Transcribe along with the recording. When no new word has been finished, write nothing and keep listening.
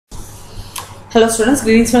Hello students,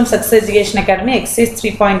 greetings from Success Education Academy, exercise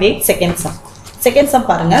 3.8 second sum. Second sum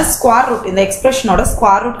பாருங்க square root இந்த எக்ஸ்பிரஷனோட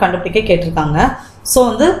square root கண்டுபிடிக்க கேட்டிருக்காங்க. So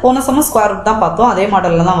வந்து போன சம square root தான் பார்த்தோம், அதே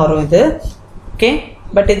மாடலில் தான் வரும் இது. ஓகே,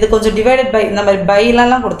 பட் இது கொஞ்சம் டிவைடட் பை இந்த மாதிரி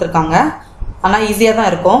பைலெலாம் கொடுத்துருக்காங்க, ஆனால் ஈஸியாக தான்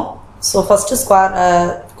இருக்கும். ஸோ ஃபஸ்ட்டு ஸ்கொயர்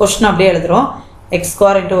கொஸ்டின் அப்படியே எழுதுகிறோம். X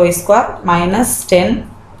square into Y square minus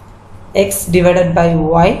 10x divided by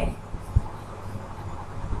Y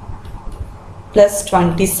plus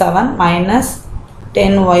 27 minus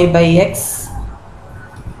 10y by x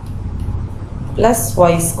plus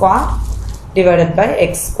y square divided by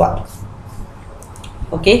x square.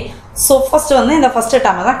 Okay, so first வந்து இந்த first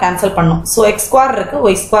term தான் cancel பண்ணும். So x square இருக்கு,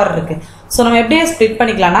 y square இருக்கு. So நம்ம எப்படியே split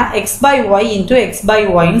பண்ணிக்கலாம்னா x by y into x by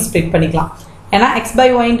y ன்னு split பண்ணிக்கலாம். ஏன்னா x by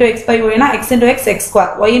y into x by y னா x into x x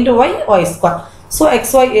square, y into y y square. So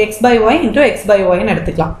x by y into x by y ன்னு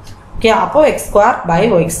எடுத்துக்கலாம். Okay, அப்போ X square by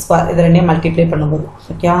Y square இது ரெண்டையும் multiply பண்ணும்போது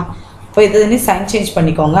okay, இப்போ இது நீ சைன் சேஞ்ச்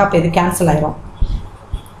பண்ணிக்கோங்க, அப்போ இது கேன்சல் ஆயிரும்.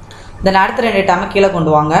 தென் அடுத்த ரெண்டு டேர்மை கீழே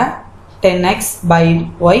கொண்டு வாங்க. 10x by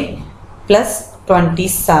Y plus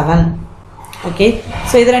 27. Okay,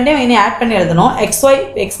 so இது ரெண்டையும் இனி ஆட் பண்ணி எழுதணும்.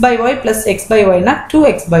 X by Y plus X by ஒய்னா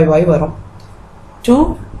 2x by Y வரும்.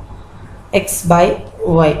 2x by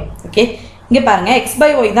Y. ஓகே, இங்கே பாருங்கள் எக்ஸ் பை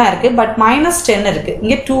ஒய் தான் இருக்குது, பட் மைனஸ் 10 இருக்குது,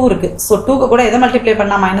 இங்கே 2 இருக்குது. ஸோ 2க்கு கூட எதை மல்டிப்ளை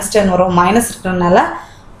பண்ணால் மைனஸ் 10 வரும், மைனஸ் இருக்கிறதுனால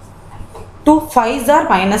 2 5s are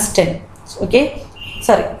minus 10. Okay,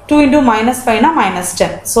 sorry 2 into minus 5 minus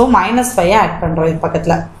 10. So minus 5 add பண்ணுறோம் இது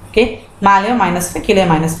பக்கத்தில். ஓகே, மேலேயும் மைனஸ் 5 கீழே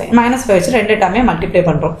மைனஸ் 5. மைனஸ் 5 வச்சு ரெண்டு டைமே மல்டிப்ளை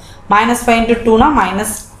பண்ணுறோம். மைனஸ் 5 into 2னா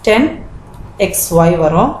மைனஸ் 10xy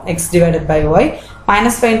வரும், X divided by Y.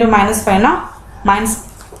 Minus 5 into minus 5னா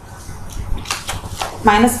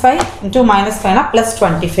minus 5 into minus 5 na plus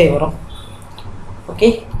 25 வரும். Okay,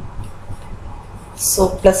 so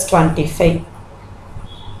plus 25.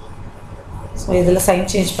 ஸோ இதில் சைன்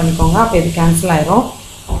சேஞ்ச் பண்ணிக்கோங்க, அப்போ இது கேன்சல் ஆயிரும்.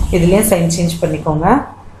 இதுலேயும் சைன் சேஞ்ச் பண்ணிக்கோங்க.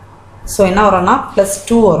 ஸோ என்ன வரும்னா plus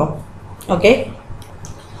 2 வரும். ஓகே,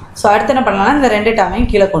 ஸோ அடுத்து என்ன பண்ணலாம்னா இந்த ரெண்டு டேர்மையும்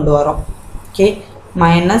கீழே கொண்டு வரோம். Okay,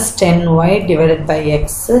 minus 10y divided by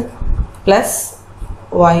X plus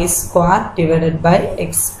Y square divided by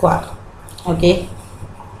X square. Okay,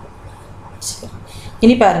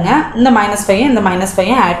 இனி பாருங்க இந்த மைனஸ் 5 இந்த மைனஸ்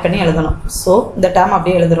 5 ஆட் பண்ணி எழுதணும். ஸோ இந்த டேர்ம்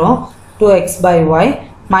அப்படியே எழுதுகிறோம். 2x by Y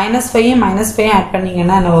minus 5 add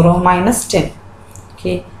பண்ணிங்கன்னா என்ன வரும், மைனஸ் 10.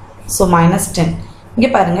 Okay, so minus 10. இங்கே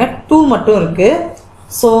பாருங்க 2 மட்டும் இருக்குது.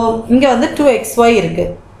 ஸோ இங்கே வந்து 2xy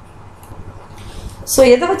இருக்குது. ஸோ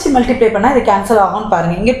எதை வச்சு மல்டிப்ளை பண்ணால் இது கேன்சல் ஆகும்னு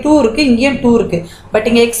பாருங்கள். இங்கே 2 இருக்குது, இங்கேயும் 2 இருக்குது, பட்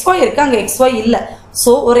இங்கே xy இருக்குது, அங்கே xy இல்லை.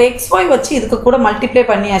 ஸோ ஒரு xy வச்சு இதுக்கு கூட மல்டிப்ளை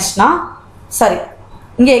பண்ணியாச்சுன்னா சரி,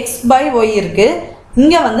 இங்கே x பை ஒய் இருக்குது,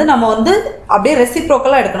 இங்கே வந்து நம்ம வந்து அப்படியே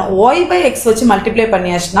ரெசிப்ரோக்கலாக எடுக்கணும். ஒய் பை எக்ஸ் வச்சு மல்டிப்ளை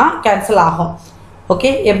பண்ணியாச்சுன்னா கேன்சல் ஆகும். ஓகே,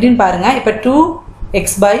 எப்படின்னு பாருங்கள். இப்போ 2x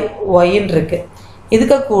பை ஒய்ன்னு இருக்குது,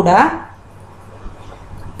 இதுக்கு கூட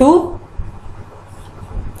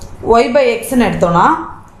 2y பை எக்ஸ்ன்னு எடுத்தோன்னா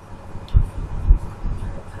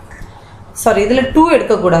சாரி இதில் 2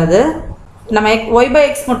 எடுக்கக்கூடாது, நம்ம ஒய் பை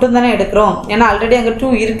எக்ஸ் மட்டும் தானே எடுக்கிறோம், ஏன்னா ஆல்ரெடி அங்கே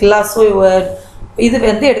 2 இருக்குல்ல. ஸோ இது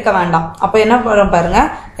வந்து எடுக்க வேண்டாம். அப்போ என்ன பண்ணுறோம் பாருங்கள்,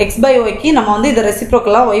 எக்ஸ் பை ஒய்க்கு நம்ம வந்து இதை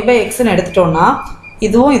ரெசிப்ரோக்கலாக ஒய் பை எக்ஸ்ன்னு எடுத்துட்டோம்னா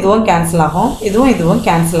இதுவும் கேன்சல் ஆகும், இதுவும்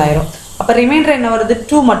கேன்சல் ஆயிரும். அப்போ ரிமைண்டர் என்ன வருது,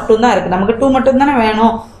 2 மட்டும்தான் இருக்குது. நமக்கு 2 மட்டும் தானே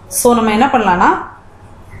வேணும். ஸோ நம்ம என்ன பண்ணலான்னா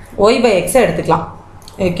ஒய் பை எக்ஸை எடுத்துக்கலாம்.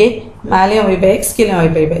 ஓகே, மேலேயும் ஒய் பை எக்ஸ், கீழே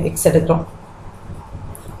ஒய் பை எக்ஸ் எடுக்கிறோம்.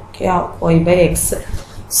 Okay, Y by X.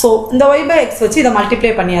 So இந்த ஒய் பை எக்ஸ் வச்சு இதை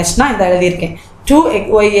மல்டிப்ளை பண்ணியாச்சுன்னா இதை எழுதியிருக்கேன்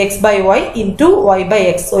 2x by y into y by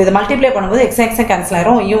x. So இதை மல்டிப்ளை பண்ணும்போது எக்ஸ் கேன்சல்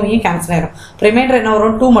ஆயிரும், ஐயும் கேன்சல் ஆயிரும். ரிமைண்டர் என்ன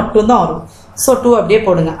வரும், 2 மட்டும் தான் வரும். ஸோ 2 அப்படியே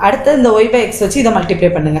போடுங்க. அடுத்து இந்த y by x வச்சு இதை மல்டிப்ளை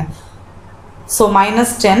பண்ணுங்க. So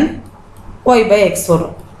minus 10 y by x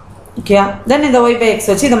வரும். ஓகே, தென் இந்த y by x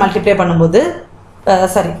வச்சு இதை மல்டிப்ளை பண்ணும்போது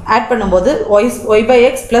சாரி ஆட் பண்ணும்போது y by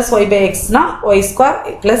x plus y by xனா y square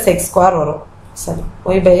plus X square வரும். சரி,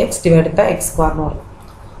 y by x divided by X ஸ்கொயர்னு வரும்.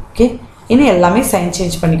 ஓகே, இனி எல்லாமே சைன்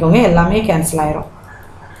சேஞ்ச் பண்ணிக்கோங்க, எல்லாமே கேன்சல் ஆயிரும்.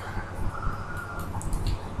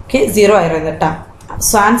 ஓகே, 0 ஆயிரும் இந்த டேர்ம்.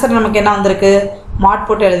 ஸோ ஆன்சர் நமக்கு என்ன வந்திருக்கு, மாட்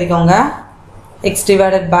போட்டு எழுதிக்கோங்க. X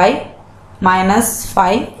divided by minus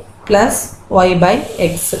 5 plus Y by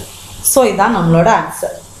X. So இதுதான் நம்மளோட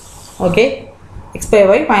answer. Okay, X by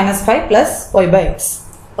Y minus 5 plus Y by X.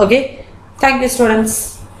 Okay, thank you students.